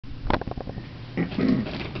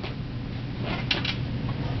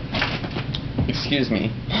Excuse me.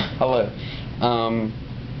 Hello.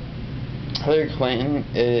 Hillary Clinton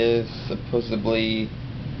is supposedly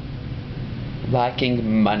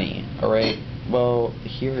lacking money, alright? Well,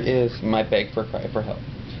 here is my beg for cry for help.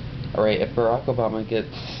 Alright, if Barack Obama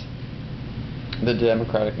gets the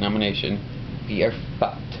Democratic nomination, we are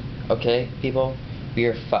fucked. Okay, people? We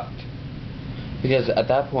are fucked. Because at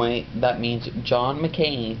that point, that means John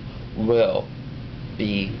McCain will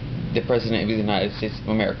be the President of the United States of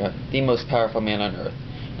America, the most powerful man on earth.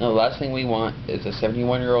 And the last thing we want is a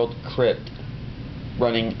 71-year-old crypt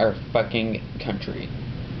running our fucking country.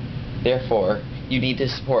 Therefore, you need to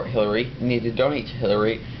support Hillary, you need to donate to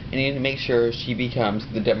Hillary, and you need to make sure she becomes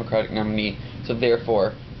the Democratic nominee, so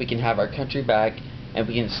therefore, we can have our country back, and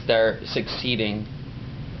we can start succeeding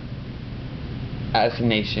as a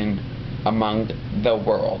nation among the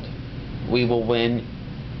world. We will win.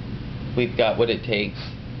 We've got what it takes,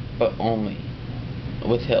 but only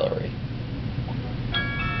with Hillary.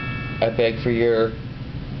 I beg for your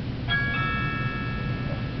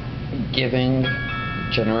giving,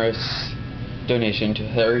 generous donation to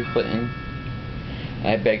Hillary Clinton, and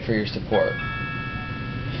I beg for your support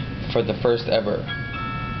for the first ever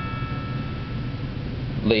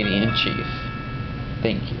Lady in Chief.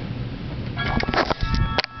 Thank you.